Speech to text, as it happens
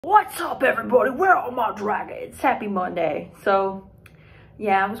What's up, everybody? Where are my dragons? Happy Monday. So,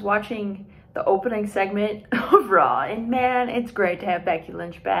 yeah, I was watching the opening segment of Raw, and man, it's great to have Becky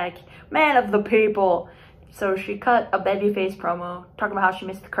Lynch back. Man of the people. So she cut a babyface promo, talking about how she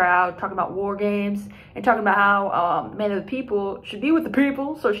missed the crowd, talking about War Games, and talking about how Man of the People should be with the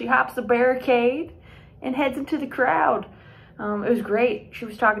people. So she hops the barricade and heads into the crowd. It was great. She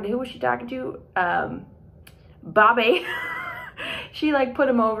was talking to, who was she talking to? Bobby. She like put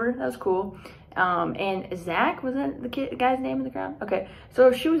him over. That was cool. And Zach, was that the guy's name in the crowd? Okay,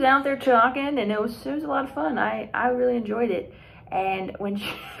 so she was out there talking, and it was a lot of fun. I really enjoyed it. And when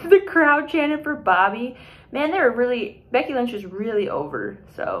the crowd chanted for Bobby, man, Becky Lynch was really over.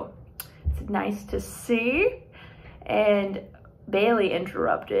 So it's nice to see. And Bailey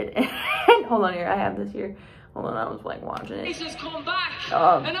interrupted. And hold on here, I have this here. Hold on, I was like watching it. Has come back,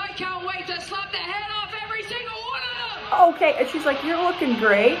 and I can't wait to slap the head off every single one of them. Okay, and she's like, "You're looking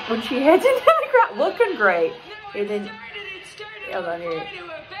great," when she heads into the crowd, looking great. And then, hold on here.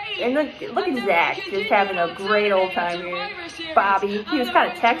 And look at Zach, just having a great old time here. Bobby, he was kind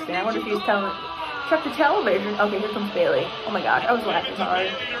of texting. I wonder if he was telling, check the television. Okay, here comes Bailey. Oh my gosh, I was laughing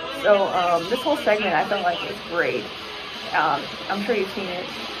hard. So, this whole segment I felt like it was great. I'm sure you've seen it.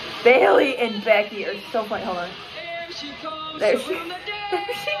 Bailey and Becky are so funny. Hold on. There she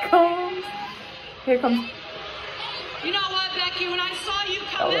comes. Here comes. You know what, Becky? When I saw you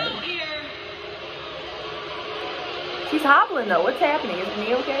come out here. She's hobbling though. What's happening? Is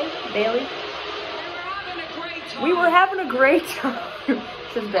me okay? Bailey? We were having a great time. We were having a great time.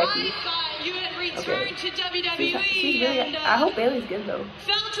 Says Becky. I thought you had returned to WWE. She's really, and, I hope Bailey's good though.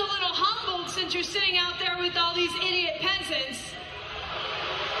 Felt a little humbled since you're sitting out there with all these idiot peasants.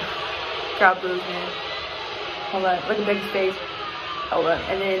 Crowd boos, man. Hold on. Look at Becky's face. Hold on.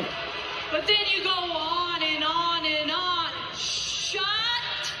 And then. But then you go on and on and on. Shut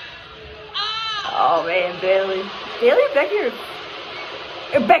up. Oh man, Bailey. Bailey and Becky are.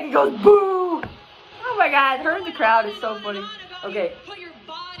 And Becky goes boo. Oh my god, her in the crowd is so funny. Okay. Put your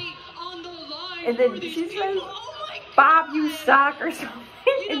body on the line. And then she says, "Bob, you suck," or something.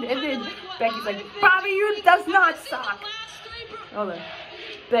 And then Becky's like, "Bobby, you does not suck." Hold on.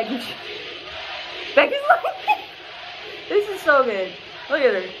 Becky's like, this is so good. Look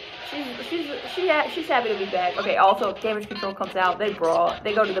at her. She's happy to be back. Okay, also Damage Control comes out, they brawl,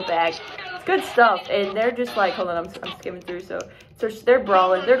 they go to the back. It's good stuff, and they're just like, hold on, I'm skimming through, so they're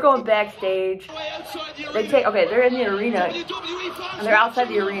brawling, they're going backstage. They're in the arena, and they're outside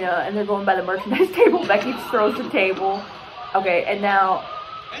the arena, and they're going by the merchandise table. Becky throws the table. Okay, and now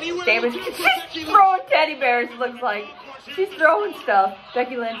Damage, she's throwing teddy bears, it looks like. She's throwing stuff.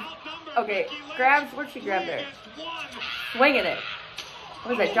 Becky Lynch, okay, what'd she grab there? Swinging it.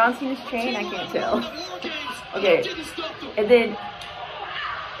 What is that, John Cena's chain? I can't tell. Okay, and then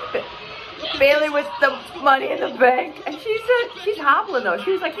Bailey with the money in the bank, and she's hobbling though.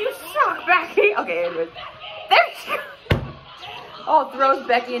 She was like, "You suck, Becky." Okay, anyways, there she goes. Oh, throws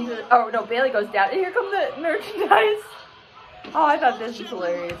Becky into the, oh no, Bailey goes down, and here come the merchandise. Oh, I thought this was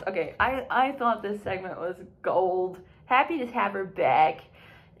hilarious. Okay, I thought this segment was gold. Happy to have her back.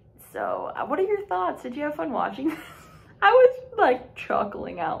 So, what are your thoughts? Did you have fun watching this? I was like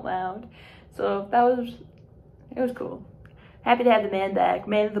chuckling out loud. So it was cool. Happy to have the man back,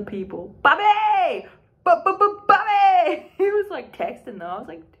 man of the people. Bobby! Bobby! He was like texting though. I was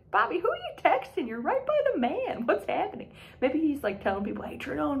like, Bobby, who are you texting? You're right by the man. What's happening? Maybe he's like telling people, hey,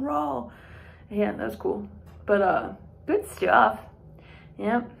 turn on Raw. Yeah, that was cool. But good stuff.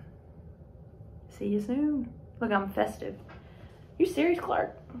 Yep. See you soon. Look, I'm festive. You serious,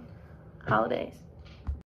 Clark? Holidays.